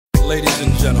Ladies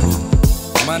and gentlemen,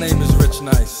 my name is Rich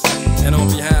Nice, and on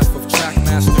behalf of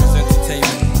Trackmasters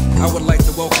Entertainment, I would like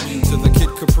to welcome you to the Kid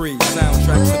Capri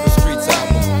Soundtrack to the Streets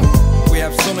album. We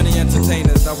have so many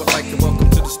entertainers I would like to welcome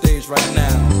to the stage right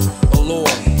now. Allure,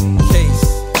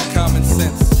 Case, Common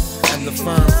Sense, and the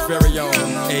firm's very own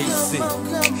AC.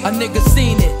 A nigga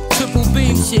seen it, triple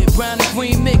beam shit, brown and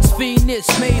green mix, Phoenix,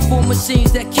 made for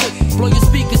machines that kick, blow your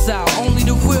speakers out, only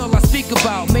the real I speak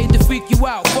about, made to freak you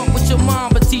out, fuck with your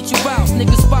mom but teach you out,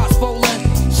 niggas spots rolling,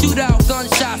 shoot out,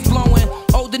 gunshots blowing,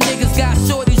 older niggas got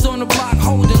shorties on the block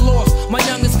holding lost, my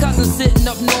youngest cousin sitting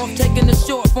up north, taking a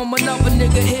short from another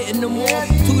nigga hitting them off,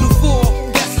 2 to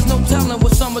 4, guess there's no telling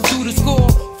what I'ma do to score,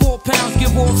 4 pounds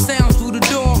give off sounds through the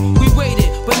door, we waited,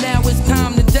 but now it's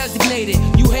time to designate it,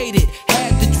 you hate it,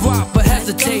 had to drop but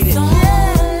hesitated.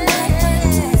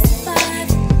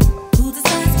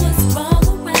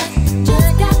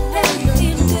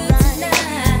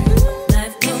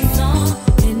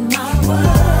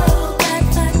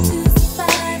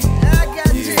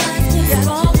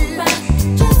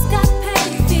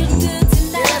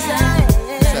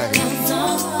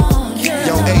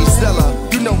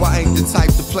 I ain't the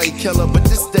type to play killer, but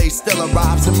this day still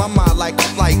arrives in my mind like a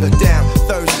flight. A damn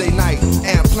Thursday night,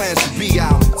 and plans to be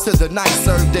out to the night,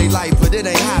 serve daylight, but it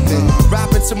ain't happen.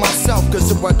 Rapping to myself,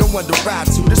 cause it wasn't one to rap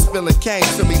to. This feeling came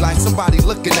to me like somebody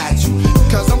looking at you.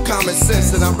 Cause I'm common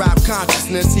sense and I'm rap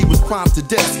consciousness. He was prompt to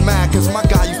diss, mad cause my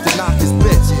guy used to knock his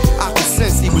bitch. I could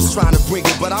sense he was trying to bring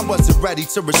it, but I wasn't ready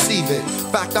to receive it.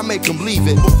 Fact, I make him leave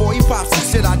it. Before he popped some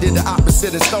shit, I did the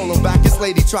opposite and stole him back. His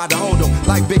lady tried to hold him.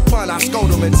 Like Big Pun, I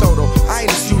scolded him in total. I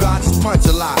ain't a shooter, I just punch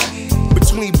a lot.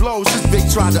 Between blows, this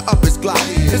big tried to up his Glock.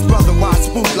 His brother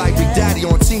watched spook like Big Daddy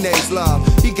on Teenage Love.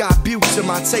 He got butte to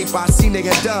my tape, I seen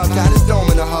nigga Doug got his dome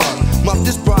in a hug. Muffed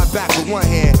this broad back with one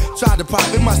hand. Tried to pop,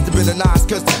 it must have been a Nas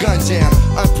cause the gun jam.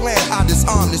 Unplanned, I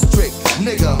disarmed this trick.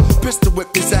 Nigga, pistol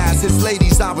whipped his ass, his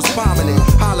ladies I was prominent.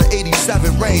 Holla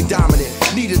 87, rain dominant.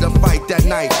 Needed a fight that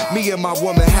night, me and my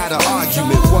woman had an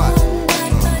argument, what?